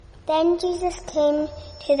Then Jesus came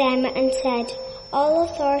to them and said, "All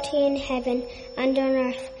authority in heaven and on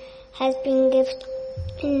earth has been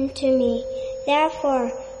given to me.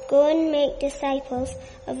 Therefore, go and make disciples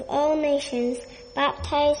of all nations,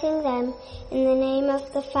 baptizing them in the name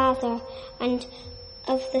of the Father and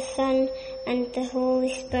of the Son and the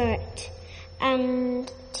Holy Spirit, and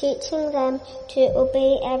teaching them to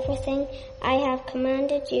obey everything I have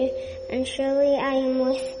commanded you, and surely I am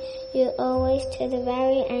with you always to the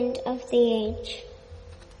very end of the age."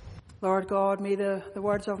 Lord God, may the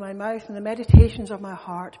words of my mouth and the meditations of my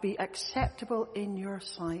heart be acceptable in your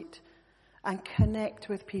sight, and connect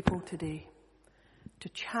with people today, to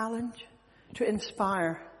challenge, to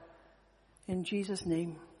inspire. In Jesus'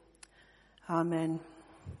 name, amen.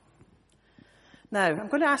 Now, I'm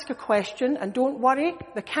going to ask a question, and don't worry,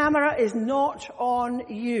 the camera is not on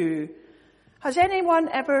you. Has anyone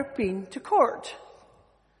ever been to court?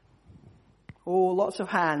 Oh, lots of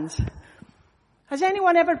hands. Has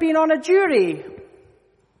anyone ever been on a jury?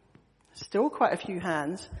 Still quite a few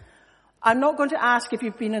hands. I'm not going to ask if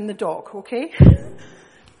you've been in the dock, okay?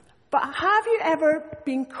 But have you ever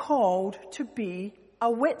been called to be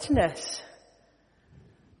a witness?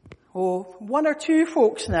 Oh, one or two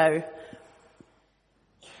folks now.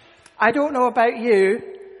 I don't know about you,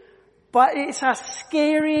 but it's a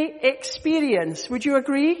scary experience. Would you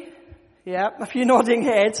agree? Yeah, a few nodding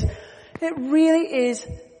heads. It really is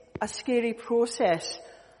a scary process.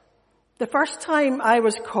 The first time I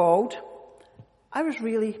was called, I was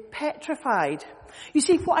really petrified. You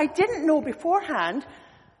see, what I didn't know beforehand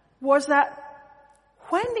was that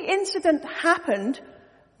when the incident happened,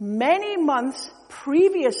 many months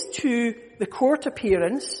previous to the court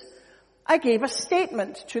appearance, I gave a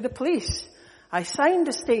statement to the police. I signed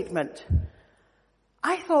a statement.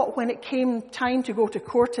 I thought when it came time to go to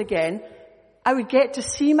court again, I would get to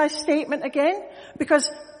see my statement again, because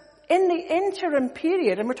in the interim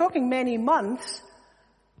period, and we're talking many months,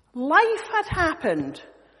 life had happened.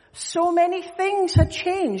 So many things had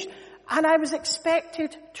changed, and I was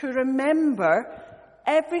expected to remember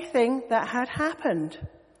everything that had happened.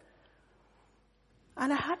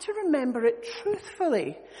 And I had to remember it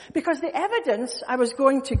truthfully, because the evidence I was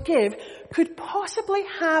going to give could possibly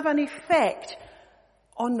have an effect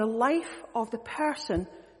on the life of the person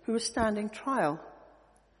who was standing trial.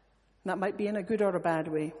 That might be in a good or a bad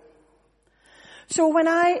way. So when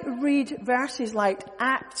I read verses like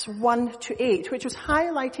Acts 1-8, which was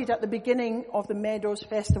highlighted at the beginning of the Meadows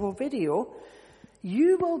Festival video,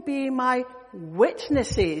 "You will be my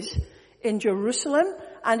witnesses in Jerusalem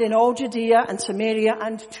and in all Judea and Samaria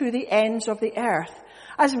and to the ends of the earth."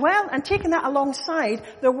 As well, and taking that alongside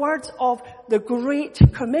the words of the Great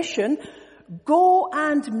Commission, "Go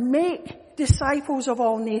and make disciples of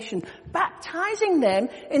all nations, baptizing them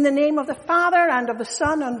in the name of the Father and of the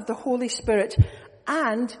Son and of the Holy Spirit,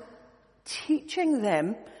 and teaching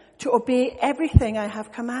them to obey everything I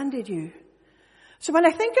have commanded you." So when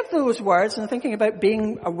I think of those words and thinking about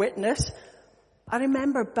being a witness, I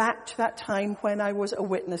remember back to that time when I was a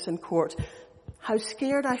witness in court, how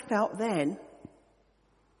scared I felt then.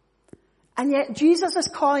 And yet Jesus is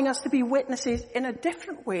calling us to be witnesses in a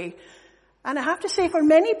different way. And I have to say, for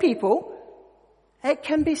many people, it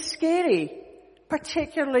can be scary,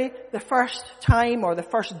 particularly the first time or the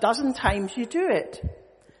first dozen times you do it.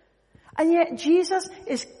 And yet Jesus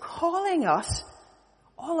is calling us,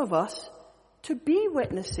 all of us, to be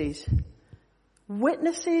witnesses.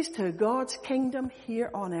 Witnesses to God's kingdom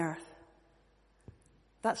here on earth.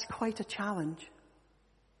 That's quite a challenge.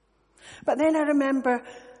 But then I remember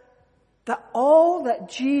that all that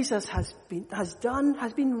Jesus has done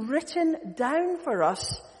has been written down for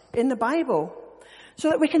us in the Bible, so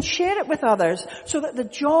that we can share it with others, so that the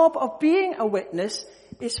job of being a witness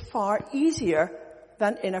is far easier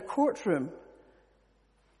than in a courtroom.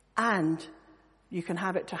 And you can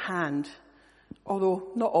have it to hand,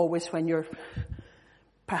 although not always when you're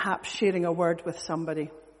perhaps sharing a word with somebody.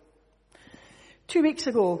 2 weeks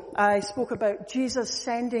ago, I spoke about Jesus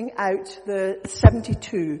sending out the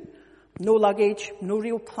 72, no luggage, no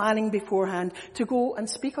real planning beforehand, to go and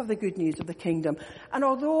speak of the good news of the kingdom. And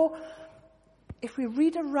although, if we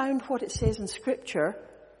read around what it says in Scripture,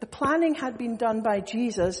 the planning had been done by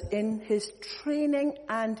Jesus in his training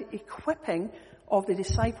and equipping of the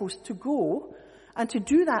disciples to go and to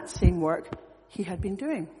do that same work he had been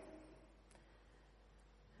doing.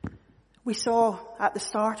 We saw at the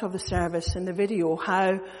start of the service in the video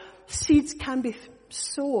how seeds can be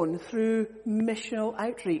sown through missional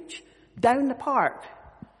outreach down the park.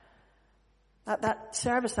 At that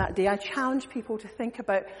service that day, I challenged people to think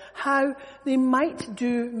about how they might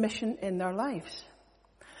do mission in their lives.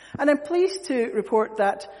 And I'm pleased to report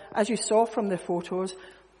that, as you saw from the photos,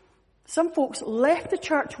 some folks left the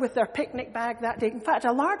church with their picnic bag that day. In fact,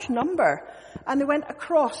 a large number. And they went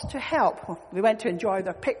across to help. Well, they went to enjoy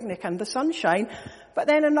their picnic and the sunshine, but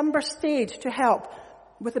then a number stayed to help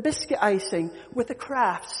with the biscuit icing, with the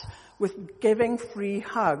crafts, with giving free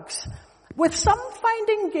hugs, with some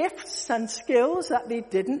finding gifts and skills that they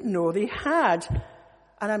didn't know they had.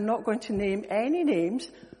 And I'm not going to name any names,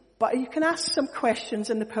 but you can ask some questions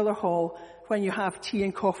in the Pillar Hall when you have tea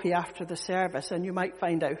and coffee after the service, and you might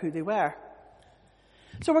find out who they were.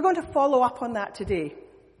 So we're going to follow up on that today.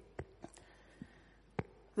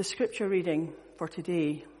 The scripture reading for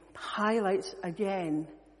today highlights again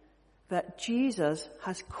that Jesus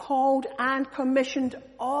has called and commissioned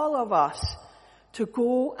all of us to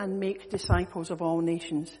go and make disciples of all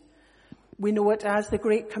nations. We know it as the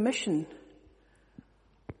Great Commission.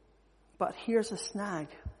 But here's a snag.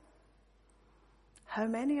 How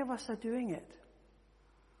many of us are doing it?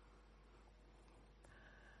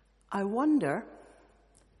 I wonder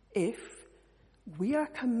if we are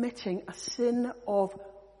committing a sin of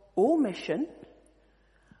omission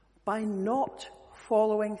by not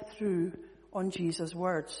following through on Jesus'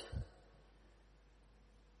 words.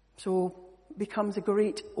 So becomes a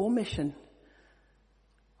great omission,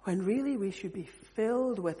 when really we should be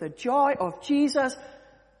filled with the joy of Jesus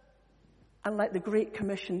and let the Great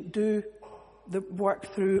Commission do the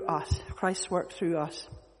work through us, Christ's work through us.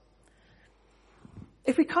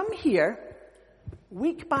 If we come here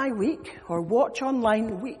week by week, or watch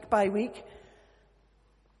online week by week,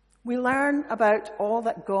 we learn about all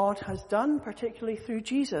that God has done, particularly through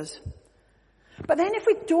Jesus. But then if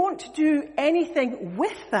we don't do anything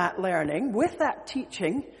with that learning, with that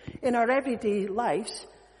teaching in our everyday lives,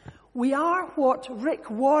 we are what Rick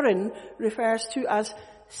Warren refers to as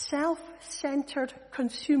self-centered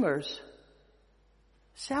consumers.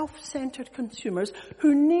 Self-centered consumers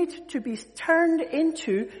who need to be turned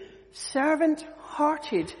into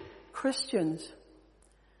servant-hearted Christians.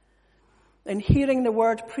 In hearing the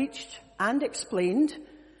word preached and explained,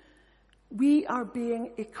 we are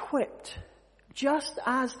being equipped, just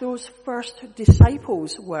as those first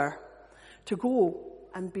disciples were, to go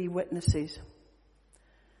and be witnesses.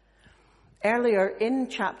 Earlier in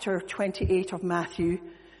chapter 28 of Matthew,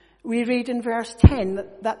 we read in verse 10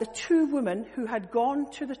 that the two women who had gone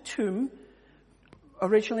to the tomb,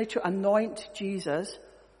 originally to anoint Jesus,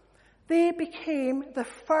 they became the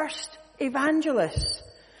first evangelists.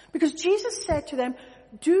 Because Jesus said to them,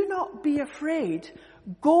 "Do not be afraid.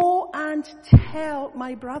 Go and tell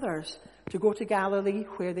my brothers to go to Galilee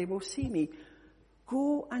where they will see me."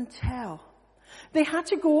 Go and tell. They had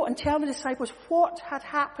to go and tell the disciples what had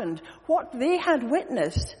happened, what they had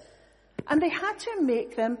witnessed. And they had to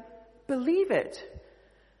make them believe it.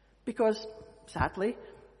 Because, sadly,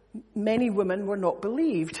 many women were not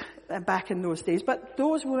believed back in those days. But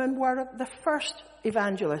those women were the first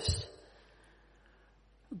evangelists.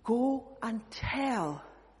 Go and tell.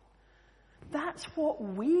 That's what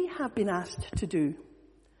we have been asked to do.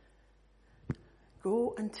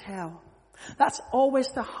 Go and tell. That's always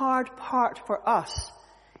the hard part for us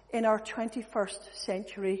in our 21st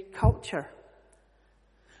century culture.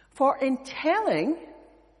 For in telling,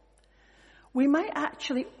 we might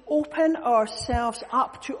actually open ourselves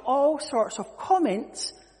up to all sorts of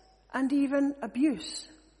comments and even abuse.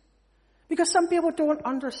 Because some people don't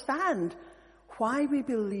understand why we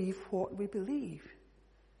believe what we believe.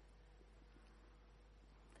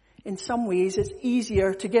 In some ways, it's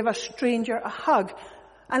easier to give a stranger a hug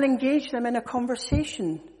and engage them in a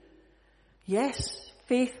conversation. Yes,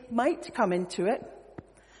 faith might come into it.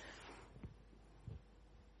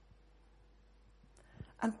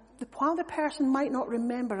 And while the person might not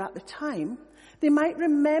remember at the time, they might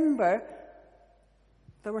remember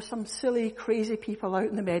there were some silly, crazy people out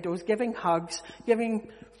in the meadows giving hugs, giving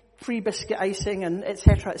free biscuit icing, and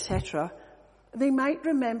etc., etc. They might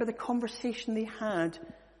remember the conversation they had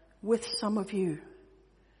with some of you.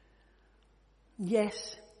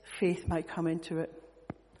 Yes, faith might come into it.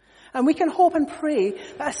 And we can hope and pray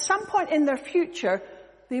that at some point in their future,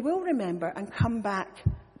 they will remember and come back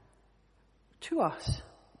to us.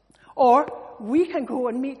 Or we can go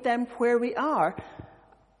and meet them where they are,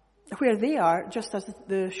 just as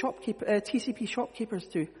the TCP shopkeepers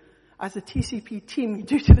do. As the TCP team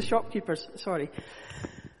do to the shopkeepers, sorry.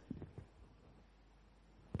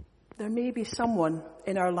 There may be someone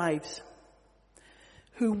in our lives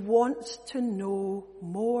who wants to know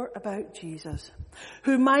more about Jesus,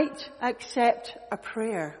 who might accept a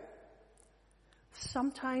prayer.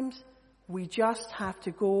 Sometimes we just have to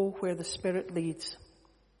go where the Spirit leads.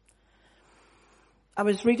 I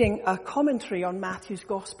was reading a commentary on Matthew's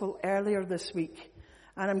Gospel earlier this week,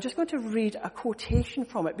 and I'm just going to read a quotation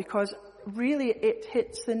from it because really it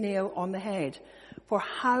hits the nail on the head for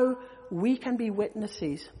how we can be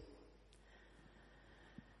witnesses.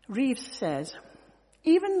 Reeves says,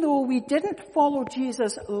 even though we didn't follow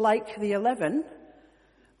Jesus like the 11,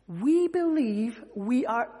 we believe we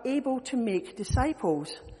are able to make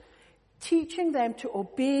disciples, teaching them to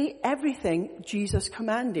obey everything Jesus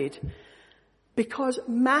commanded, because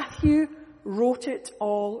Matthew wrote it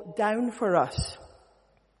all down for us.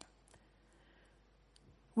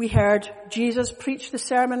 We heard Jesus preach the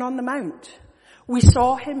Sermon on the Mount. We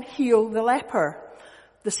saw him heal the leper,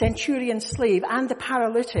 the centurion's slave, and the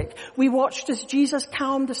paralytic. We watched as Jesus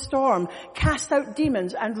calmed the storm, cast out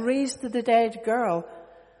demons, and raised the dead girl.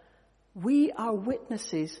 We are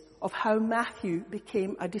witnesses of how Matthew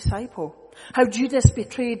became a disciple, how Judas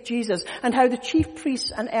betrayed Jesus, and how the chief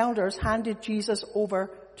priests and elders handed Jesus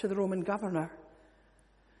over to the Roman governor.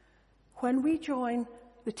 When we join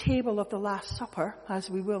the table of the Last Supper, as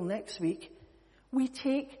we will next week, we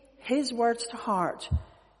take his words to heart.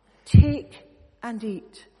 Take and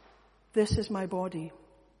eat. This is my body.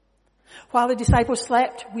 While the disciples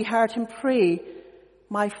slept, we heard him pray,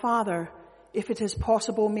 my Father, if it is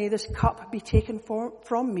possible, may this cup be taken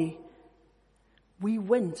from me. We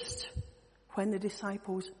winced when the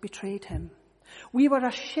disciples betrayed him. We were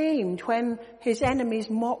ashamed when his enemies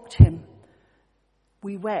mocked him.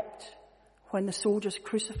 We wept when the soldiers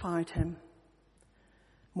crucified him.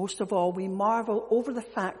 Most of all, we marvel over the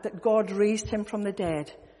fact that God raised him from the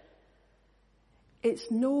dead.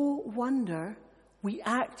 It's no wonder we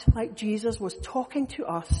act like Jesus was talking to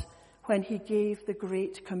us when he gave the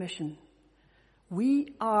Great Commission.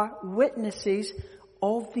 We are witnesses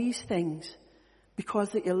of these things because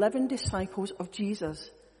the 11 disciples of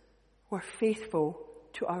Jesus were faithful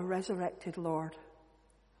to our resurrected Lord.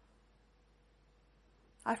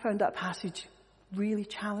 I found that passage really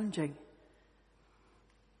challenging.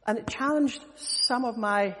 And it challenged some of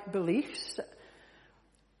my beliefs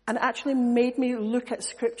and actually made me look at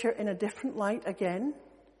Scripture in a different light again.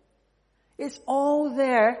 It's all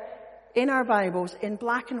there in our Bibles, in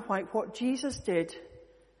black and white, what Jesus did.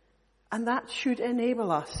 And that should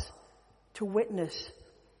enable us to witness.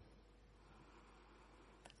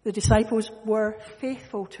 The disciples were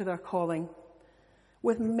faithful to their calling,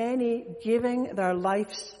 with many giving their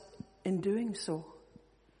lives in doing so.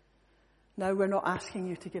 Now, we're not asking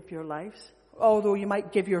you to give your lives, although you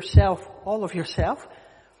might give yourself, all of yourself.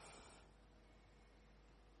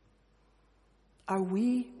 Are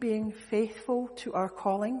we being faithful to our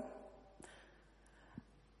calling?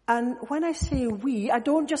 And when I say we, I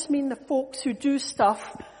don't just mean the folks who do stuff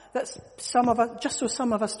that some of us, just so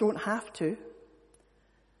some of us don't have to.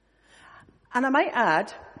 And I might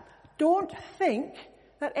add, don't think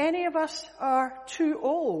that any of us are too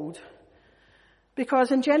old.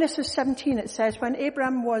 Because in Genesis 17 it says, when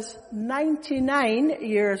Abraham was 99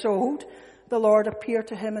 years old, the Lord appeared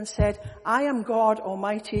to him and said, I am God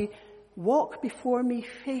Almighty, walk before me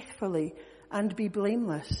faithfully and be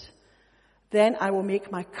blameless. Then I will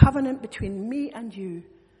make my covenant between me and you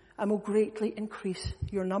and will greatly increase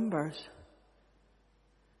your numbers.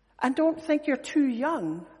 And don't think you're too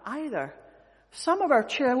young either. Some of our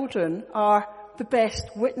children are the best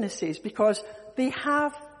witnesses because they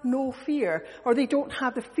have no fear, or they don't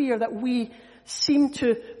have the fear that we seem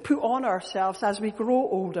to put on ourselves as we grow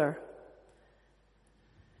older.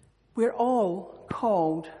 We're all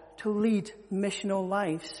called to lead missional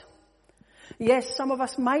lives. Yes, some of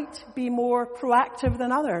us might be more proactive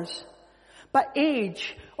than others, but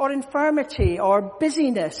age or infirmity or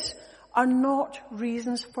busyness are not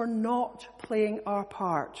reasons for not playing our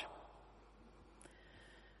part.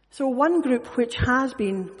 So one group which has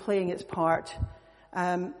been playing its part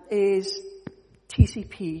is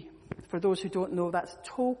TCP. For those who don't know, that's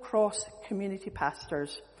Toll Cross Community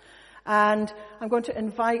Pastors. And I'm going to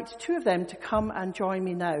invite two of them to come and join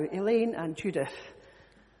me now, Elaine and Judith.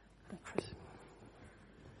 And Chris.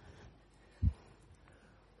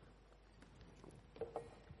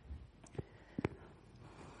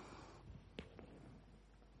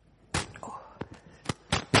 Oh.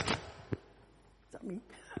 Is that me?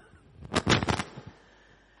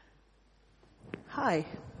 Hi.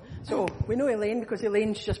 So we know Elaine because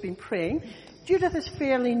Elaine's just been praying. Judith is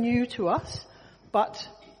fairly new to us, but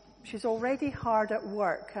she's already hard at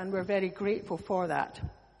work and we're very grateful for that.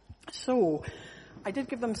 So I did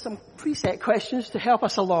give them some preset questions to help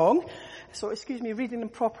us along. So excuse me reading them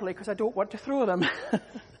properly because I don't want to throw them.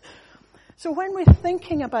 So when we're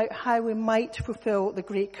thinking about how we might fulfill the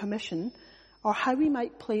Great Commission or how we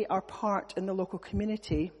might play our part in the local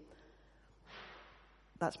community,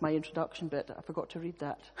 That's my introduction bit. I forgot to read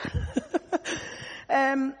that.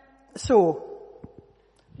 So,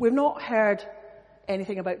 we've not heard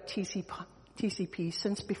anything about TCP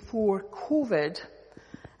since before COVID.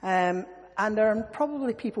 And there are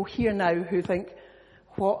probably people here now who think,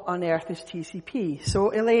 what on earth is TCP?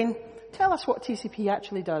 So, Elaine, tell us what TCP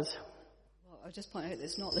actually does. Well, I'll just point out that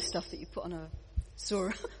it's not the stuff that you put on a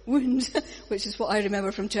sore wound, which is what I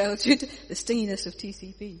remember from childhood, the stinginess of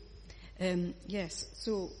TCP. Yes,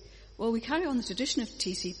 so, well, we carry on the tradition of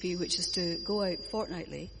TCP, which is to go out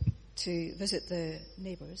fortnightly to visit the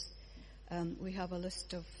neighbours. We have a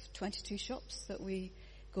list of 22 shops that we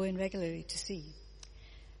go in regularly to see.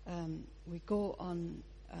 We go on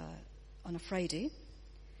a Friday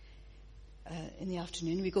in the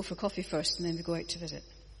afternoon. We go for coffee first, and then we go out to visit.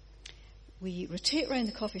 We rotate around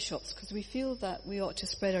the coffee shops because we feel that we ought to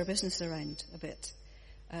spread our business around a bit.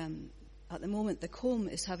 At the moment, the Combe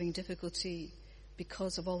is having difficulty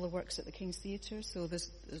because of all the works at the King's Theatre, so there's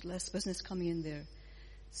less business coming in there.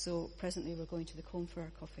 So presently we're going to the Combe for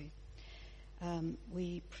our coffee.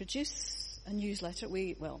 We produce a newsletter.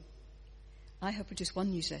 I have produced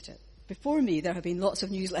one newsletter. Before me, there have been lots of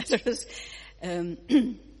newsletters, and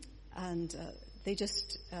they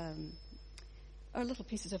just are little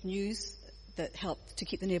pieces of news that help to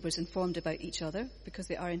keep the neighbours informed about each other, because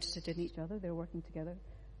they are interested in each other. They're working together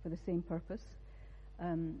for the same purpose.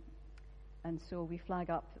 And so we flag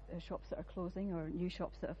up shops that are closing or new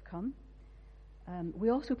shops that have come. We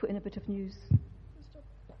also put in a bit of news.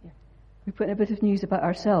 We put in a bit of news about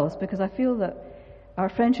ourselves, because I feel that our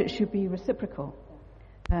friendship should be reciprocal.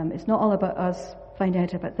 It's not all about us finding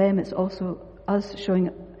out about them, it's also us showing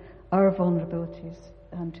our vulnerabilities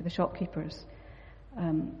to the shopkeepers.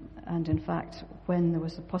 And in fact, when there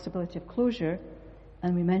was a possibility of closure,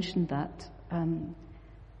 and we mentioned that,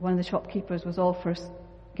 one of the shopkeepers was all for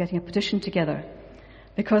getting a petition together,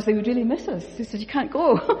 because they would really miss us. They said, you can't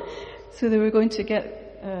go. So they were going to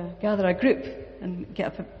gather a group and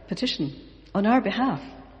get a petition on our behalf,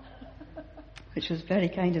 which was very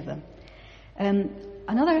kind of them.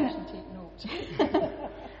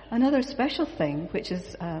 Another special thing, which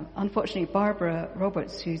is unfortunately Barbara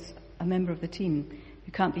Roberts, who's a member of the team,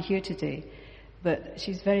 who can't be here today, but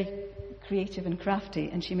she's very creative and crafty,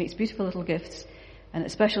 and she makes beautiful little gifts. And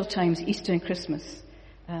at special times, Easter and Christmas,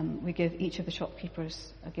 we give each of the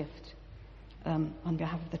shopkeepers a gift on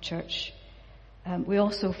behalf of the church. We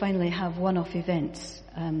also finally have one-off events.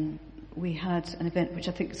 We had an event which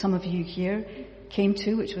I think some of you here came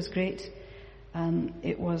to, which was great.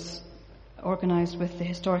 It was organised with the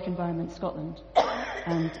Historic Environment Scotland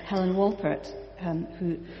and Helen Wolpert,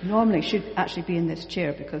 who normally should actually be in this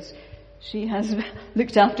chair because she has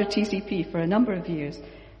looked after TCP for a number of years,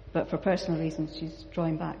 but for personal reasons she's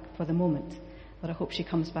drawing back for the moment, but I hope she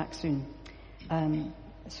comes back soon.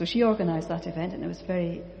 So she organised that event, and it was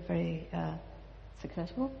very, very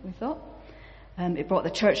successful, we thought. It brought the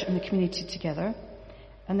church and the community together.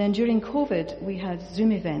 And then during COVID, we had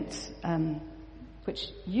Zoom events, which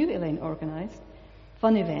you, Elaine, organised,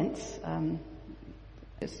 fun events,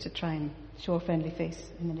 just to try and show a friendly face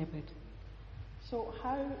in the neighbourhood. So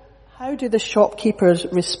how do the shopkeepers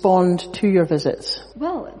respond to your visits?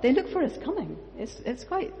 Well, they look for us coming. It's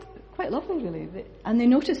quite lovely, really. And they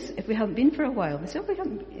notice if we haven't been for a while. They say, we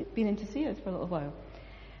haven't been in to see us for a little while.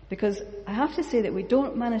 Because I have to say that we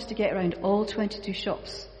don't manage to get around all 22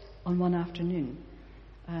 shops on one afternoon.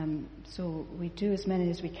 So we do as many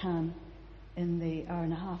as we can in the hour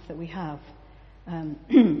and a half that we have.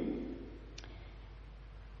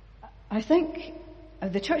 I think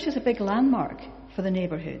the church is a big landmark for the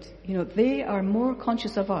neighbourhood. You know, they are more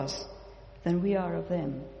conscious of us than we are of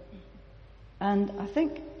them. And I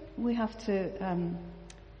think we have to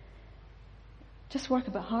just work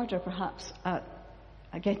a bit harder, perhaps, at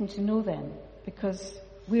getting to know them, because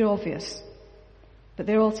we're obvious, but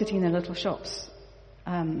they're all sitting in their little shops,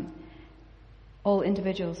 all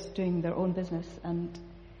individuals doing their own business, and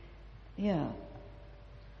yeah.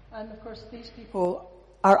 And of course these people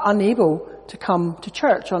are unable to come to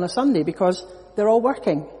church on a Sunday because they're all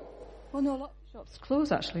working. Well, no, a lot of shops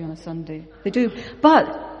close actually on a Sunday. They do.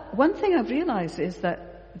 But one thing I've realised is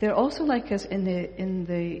that they're also like us in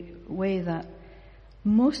the way that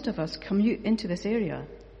most of us commute into this area.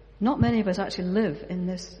 Not many of us actually live in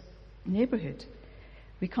this neighbourhood.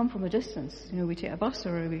 We come from a distance. You know, we take a bus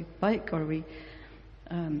or we bike or we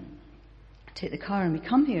take the car and we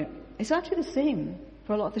come here. It's actually the same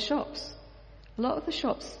for a lot of the shops. A lot of the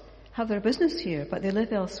shops have their business here, but they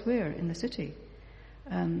live elsewhere in the city.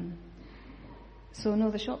 So no,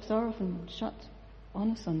 the shops are often shut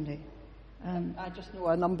on a Sunday. I just know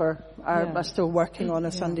a number are still working on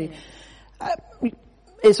a Sunday.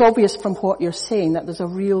 it's obvious from what you're saying that there's a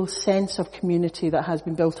real sense of community that has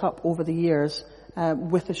been built up over the years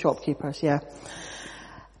with the shopkeepers, yeah.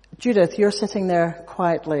 Judith, you're sitting there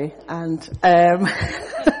quietly and...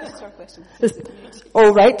 That's our question.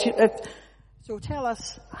 Oh, right. So tell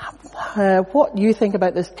us what you think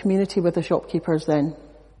about this community with the shopkeepers then.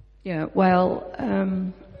 Yeah, well,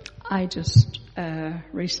 I just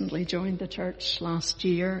recently joined the church last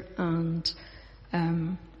year, and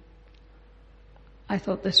I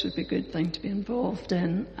thought this would be a good thing to be involved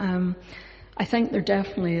in. I think there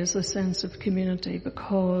definitely is a sense of community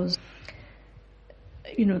because,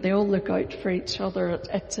 you know, they all look out for each other.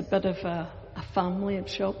 It's a bit of a family of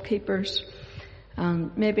shopkeepers.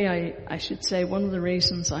 And maybe I should say one of the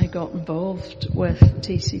reasons I got involved with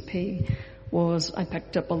TCP was I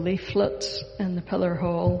picked up a leaflet in the Pillar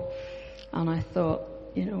Hall, and I thought,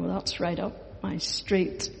 you know, that's right up my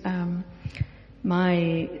street.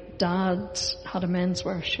 My dad had a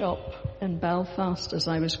menswear shop in Belfast as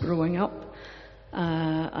I was growing up.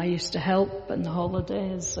 I used to help in the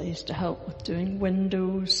holidays. I used to help with doing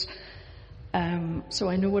windows. So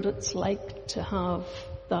I know what it's like to have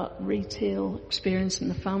that retail experience in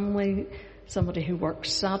the family. Somebody who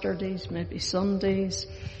works Saturdays, maybe Sundays.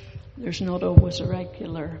 There's not always a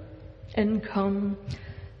regular income.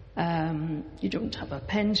 You don't have a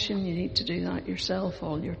pension. You need to do that yourself,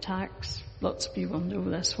 all your tax. Lots of people know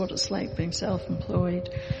this, what it's like being self-employed.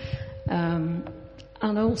 And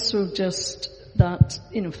also just that,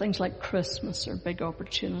 you know, things like Christmas are a big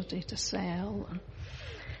opportunity to sell.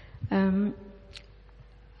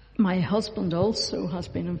 My husband also has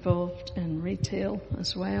been involved in retail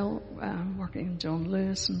as well, working in John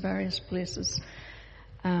Lewis and various places.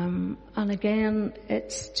 And again,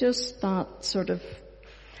 it's just that sort of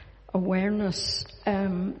awareness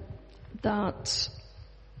that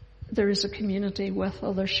there is a community with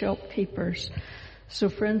other shopkeepers. So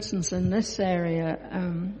for instance, in this area,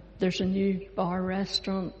 there's a new bar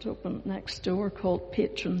restaurant opened next door called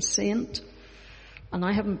Patron Saint. And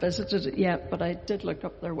I haven't visited it yet, but I did look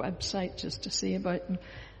up their website just to see about them.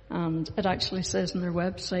 And it actually says on their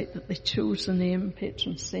website that they chose the name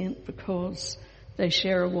Patron Saint because they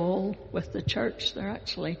share a wall with the church. They're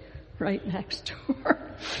actually right next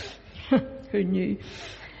door. Who knew?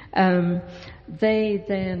 They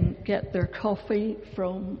then get their coffee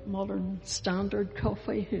from Modern Standard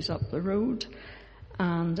Coffee, who's up the road.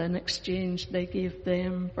 And in exchange, they give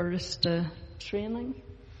them barista training.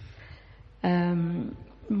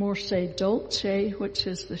 Morse Dolce, which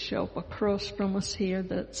is the shop across from us here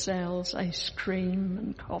that sells ice cream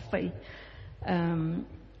and coffee.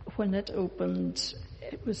 When it opened,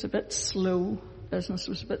 it was a bit slow. Business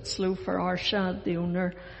was a bit slow for Arshad, the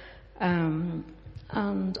owner,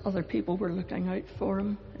 and other people were looking out for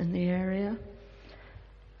him in the area.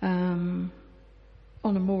 On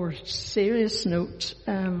a more serious note,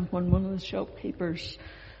 when one of the shopkeepers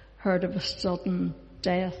heard of a sudden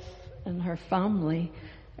death in her family,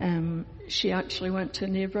 she actually went to a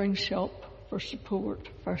neighbouring shop for support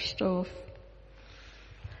first off.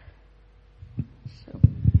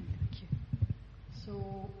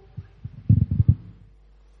 So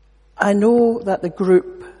I know that the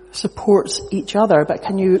group supports each other, but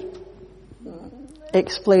can you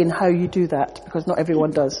explain how you do that? Because not everyone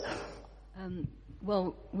does.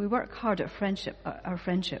 Well, we work hard at our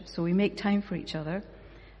friendship, so we make time for each other.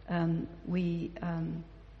 In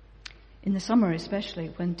the summer especially,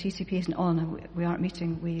 when TCP isn't on and we aren't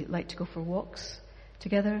meeting, we like to go for walks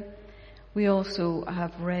together. We also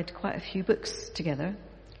have read quite a few books together.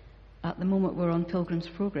 At the moment we're on Pilgrim's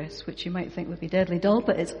Progress, which you might think would be deadly dull,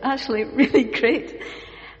 but it's actually really great.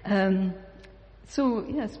 So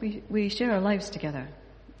yes, we share our lives together.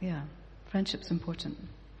 Yeah, friendship's important.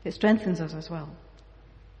 It strengthens us as well.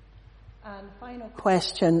 And final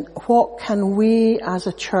question, what can we as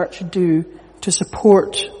a church do to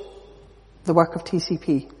support the work of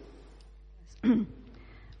TCP?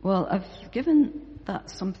 Well, I've given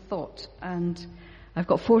that some thought, and I've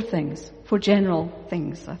got four general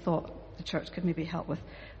things I thought the church could maybe help with.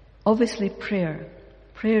 Obviously, prayer.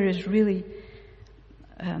 Prayer is really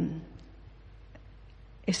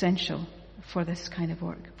essential for this kind of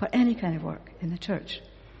work, for any kind of work in the church.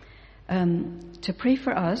 To pray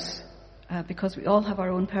for us, because we all have our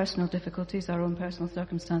own personal difficulties, our own personal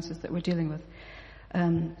circumstances that we're dealing with.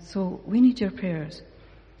 So we need your prayers.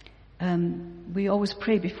 We always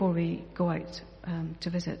pray before we go out to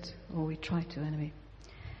visit, or we try to anyway.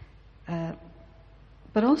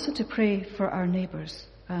 But also to pray for our neighbours.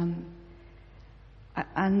 And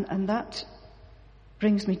that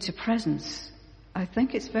brings me to presence. I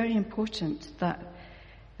think it's very important that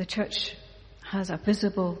the church has a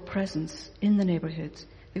visible presence in the neighbourhoods,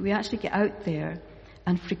 but we actually get out there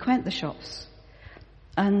and frequent the shops.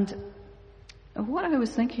 And what I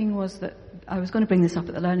was thinking was that, I was going to bring this up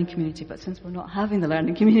at the learning community, but since we're not having the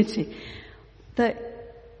learning community, that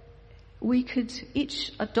we could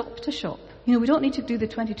each adopt a shop. You know, we don't need to do the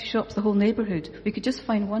 22 shops, the whole neighbourhood. We could just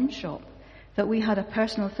find one shop that we had a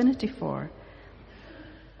personal affinity for,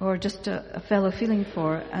 or just a fellow feeling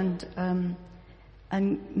for, and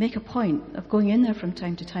make a point of going in there from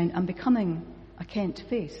time to time and becoming a Kent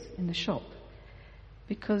face in the shop.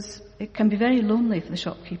 Because it can be very lonely for the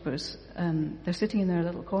shopkeepers. They're sitting in their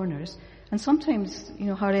little corners, and sometimes, you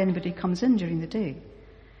know, hardly anybody comes in during the day.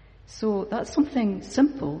 So that's something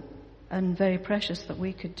simple and very precious that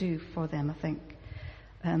we could do for them, I think.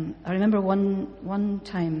 I remember one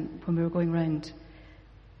time when we were going round,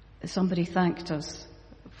 somebody thanked us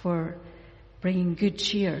for bringing good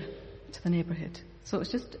cheer to the neighbourhood. So it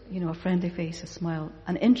was just, you know, a friendly face, a smile,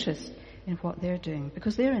 an interest in what they're doing,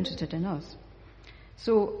 because they're interested in us.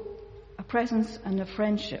 So a presence and a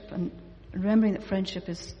friendship, and remembering that friendship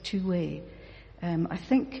is two-way. I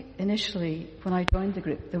think initially when I joined the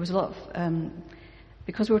group, there was a lot of,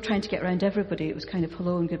 because we were trying to get around everybody, it was kind of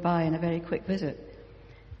hello and goodbye and a very quick visit.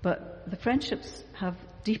 But the friendships have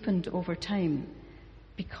deepened over time,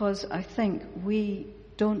 because I think we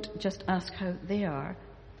don't just ask how they are.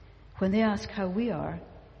 When they ask how we are,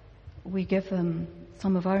 we give them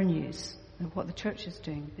some of our news and what the church is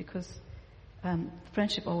doing, because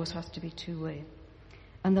friendship always has to be two-way.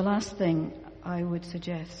 And the last thing I would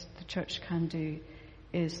suggest the church can do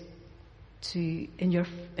is to,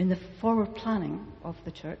 in the forward planning of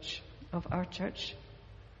the church, of our church,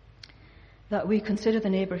 that we consider the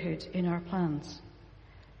neighbourhood in our plans.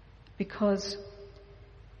 Because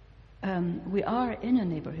we are in a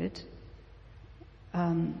neighbourhood,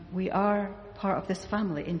 we are part of this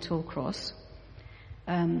family in Tollcross,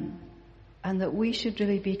 and that we should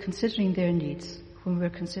really be considering their needs when we're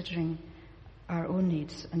considering our own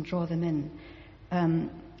needs and draw them in.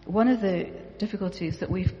 One of the difficulties that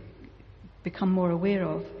we've become more aware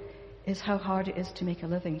of is how hard it is to make a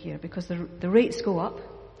living here, because the rates go up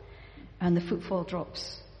and the footfall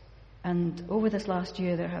drops. And over this last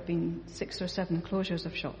year there have been 6 or 7 closures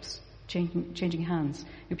of shops, changing hands.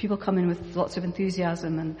 You know, people come in with lots of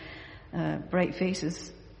enthusiasm and bright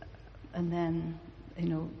faces, and then, you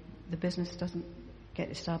know, the business doesn't get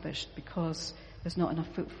established because there's not enough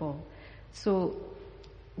footfall. So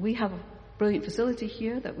we have a brilliant facility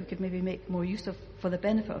here that we could maybe make more use of for the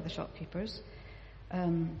benefit of the shopkeepers,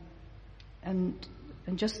 and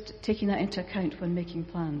just taking that into account when making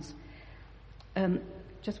plans.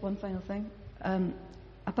 Just one final thing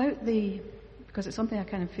about because it's something I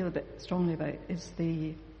kind of feel a bit strongly about, is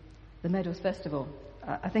the Meadows Festival.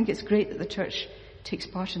 I think it's great that the church takes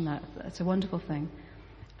part in that. It's a wonderful thing,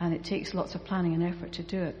 and it takes lots of planning and effort to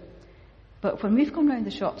do it. But when we've gone around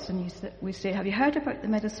the shops and we say, have you heard about the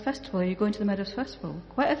Meadows Festival? Are you going to the Meadows Festival?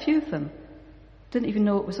 Quite a few of them didn't even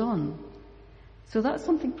know it was on. So that's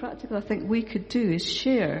something practical I think we could do, is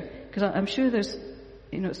share, because I'm sure there's,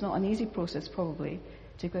 you know, it's not an easy process probably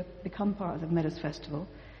to become part of the Meadows Festival.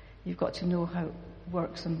 You've got to know how it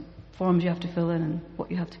works and forms you have to fill in and what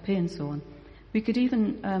you have to pay and so on. We could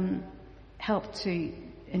even help to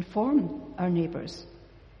inform our neighbours,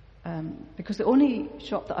 because the only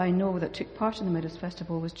shop that I know that took part in the Meadows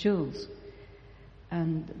Festival was Jules,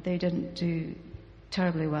 and they didn't do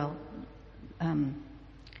terribly well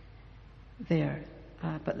there,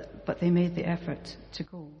 but they made the effort to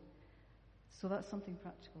go. So that's something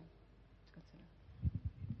practical to consider.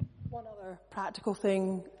 One other practical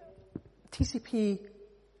thing, TCP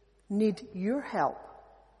need your help,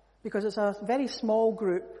 because it's a very small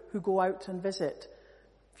group who go out and visit.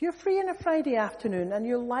 If you're free on a Friday afternoon and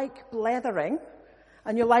you like blethering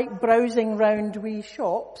and you like browsing round wee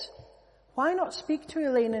shops, why not speak to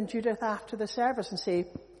Elaine and Judith after the service and say,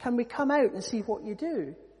 can we come out and see what you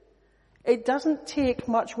do? It doesn't take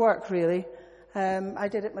much work, really. I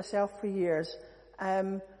did it myself for years.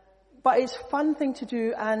 But it's a fun thing to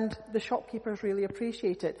do, and the shopkeepers really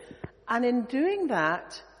appreciate it. And in doing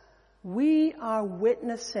that, we are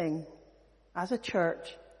witnessing, as a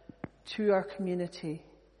church, to our community.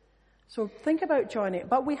 So think about joining.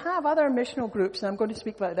 But we have other missional groups, and I'm going to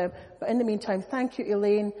speak about them. But in the meantime, thank you,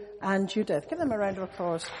 Elaine and Judith. Give them a round of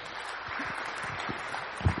applause.